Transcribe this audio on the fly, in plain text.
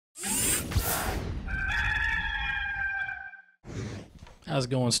How's it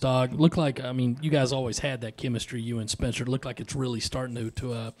going, Stog? Look like, I mean, you guys always had that chemistry, you and Spencer. Look like it's really starting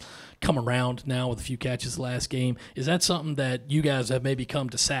to come around now with a few catches last game. Is that something that you guys have maybe come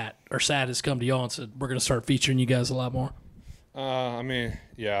to Sat, or Sat has come to y'all and said, we're going to start featuring you guys a lot more?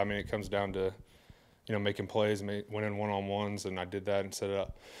 It comes down to, making plays, winning one-on-ones, and I did that and set it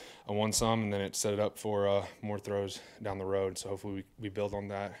up. I won some, and then it set it up for more throws down the road. So hopefully we build on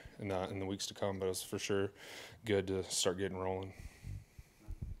that in the weeks to come. But it's for sure good to start getting rolling.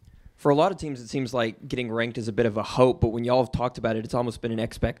 For a lot of teams, it seems like getting ranked is a bit of a hope, but when y'all have talked about it, it's almost been an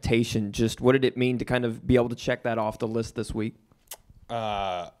expectation. Just what did it mean to kind of be able to check that off the list this week?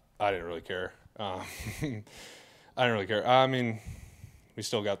 I didn't really care. I didn't really care. I mean, we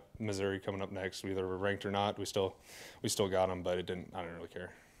still got Missouri coming up next. Whether we're ranked or not, we still got them, but I didn't really care.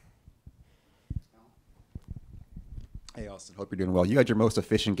 Hey, Austin, hope you're doing well. You had your most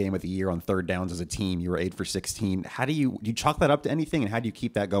efficient game of the year on third downs as a team. You were 8 for 16. Do you chalk that up to anything, and how do you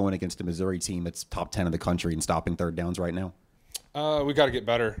keep that going against a Missouri team that's top 10 in the country and stopping third downs right now? We got to get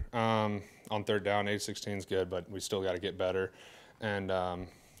better on third down. 8-16 is good, but we still got to get better and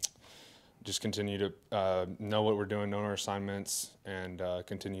just continue to know what we're doing, know our assignments, and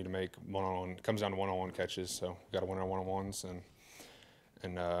continue to make one-on-one. It comes down to one-on-one catches, so we got to win our one-on-ones,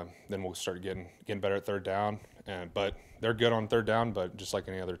 and then we'll start getting better at third down. But they're good on third down, but just like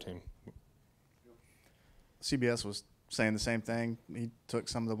any other team. CBS was saying the same thing. He took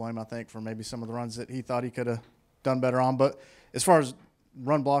some of the blame, I think, for maybe some of the runs that he thought he could have done better on. But as far as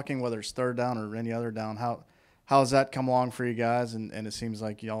run blocking, whether it's third down or any other down, how has that come along for you guys? And it seems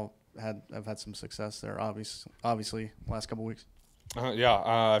like y'all have had some success there, obviously, last couple of weeks.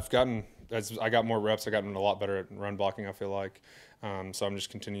 As I got more reps, I gotten a lot better at run blocking, I feel like. So I'm just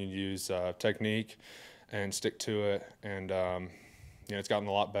continuing to use technique and stick to it. And, it's gotten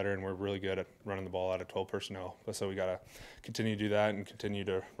a lot better, and we're really good at running the ball out of 12 personnel. So we got to continue to do that and continue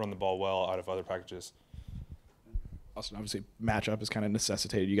to run the ball well out of other packages. Austin, obviously, matchup has kind of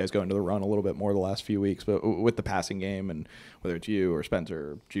necessitated you guys going to the run a little bit more the last few weeks. But with the passing game, and whether it's you or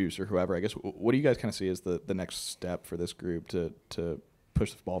Spencer or Juice or whoever, I guess, what do you guys kind of see as the next step for this group to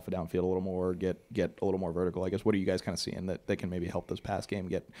push the ball for downfield a little more, get a little more vertical? I guess, what are you guys kind of seeing that they can maybe help this pass game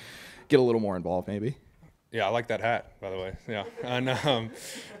get a little more involved maybe? Yeah, I like that hat, by the way. Yeah. And,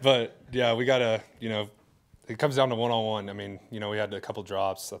 but, yeah, we got to, it comes down to one-on-one. I mean, we had a couple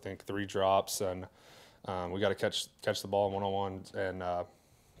drops, I think 3 drops, and we got to catch the ball one-on-one. And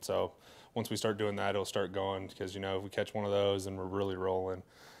so once we start doing that, it'll start going because, if we catch one of those, then we're really rolling.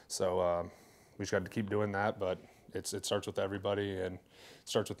 So we just got to keep doing that, but it starts with everybody and it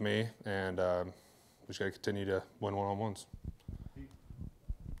starts with me, and we just got to continue to win one-on-ones.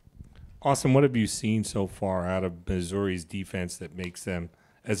 Austin, what have you seen so far out of Missouri's defense that makes them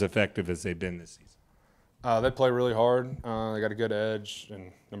as effective as they've been this season? They play really hard. They got a good edge,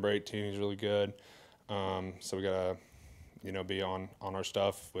 and number 18, he's really good. So we got to, be on our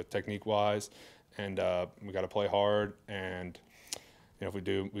stuff with technique-wise, and we got to play hard. And if we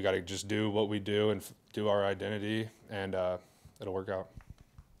do, we got to just do what we do and do our identity, and it'll work out.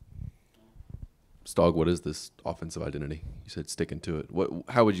 Stog, what is this offensive identity? You said sticking to it.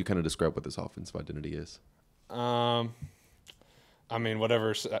 How would you kind of describe what this offensive identity is? I mean,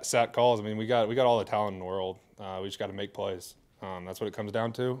 whatever Sat calls. I mean, we got all the talent in the world. We just got to make plays. That's what it comes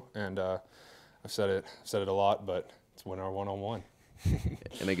down to. And I've said it a lot, but it's win our one-on-one.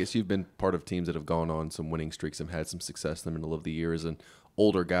 And I guess you've been part of teams that have gone on some winning streaks and had some success in the middle of the year. As an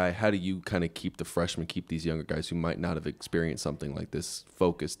older guy, how do you kind of keep the freshmen, keep these younger guys who might not have experienced something like this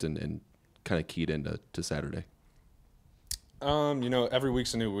focused and kind of keyed into Saturday? Every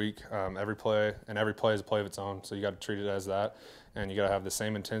week's a new week. Every play is a play of its own. So you got to treat it as that, and you got to have the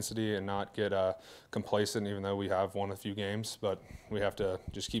same intensity and not get complacent. Even though we have won a few games, but we have to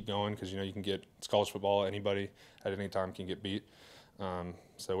just keep going because you can get, it's college football. Anybody at any time can get beat.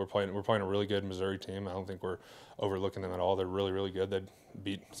 So we're playing a really good Missouri team. I don't think we're overlooking them at all. They're really, really good. They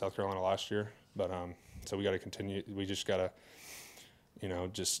beat South Carolina last year, but so we got to continue. We just got to,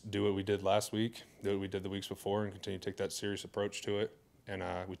 just do what we did last week, do what we did the weeks before, and continue to take that serious approach to it. And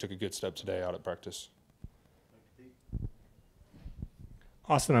we took a good step today out at practice.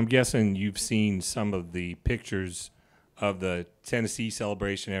 Austin, I'm guessing you've seen some of the pictures of the Tennessee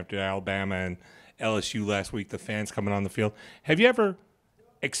celebration after Alabama and LSU last week, the fans coming on the field. Have you ever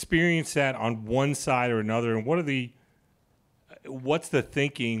experienced that on one side or another? And what's the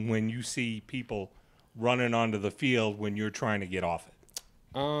thinking when you see people running onto the field when you're trying to get off it?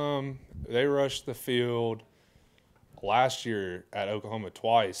 They rushed the field last year at Oklahoma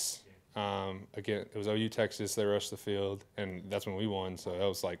twice, Again, it was OU Texas. They rushed the field, and that's when we won. So that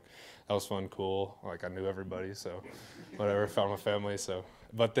was fun, cool. Like I knew everybody, so whatever. Found my family. So,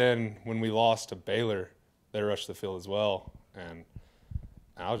 but then when we lost to Baylor, they rushed the field as well, and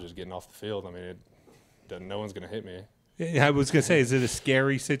I was just getting off the field. I mean, no one's gonna hit me. Yeah, I was gonna say, is it a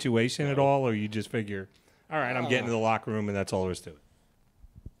scary situation at all, or you just figure, all right, I'm getting to the locker room, and that's all there is to it?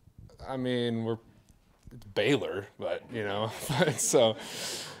 I mean, it's Baylor, but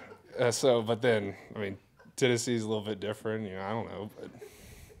but then I mean, Tennessee's a little bit different. I don't know, but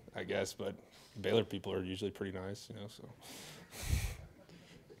I guess, but Baylor people are usually pretty nice, so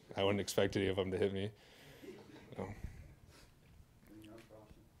I wouldn't expect any of them to hit me. So.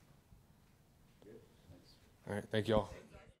 All right, thank you all.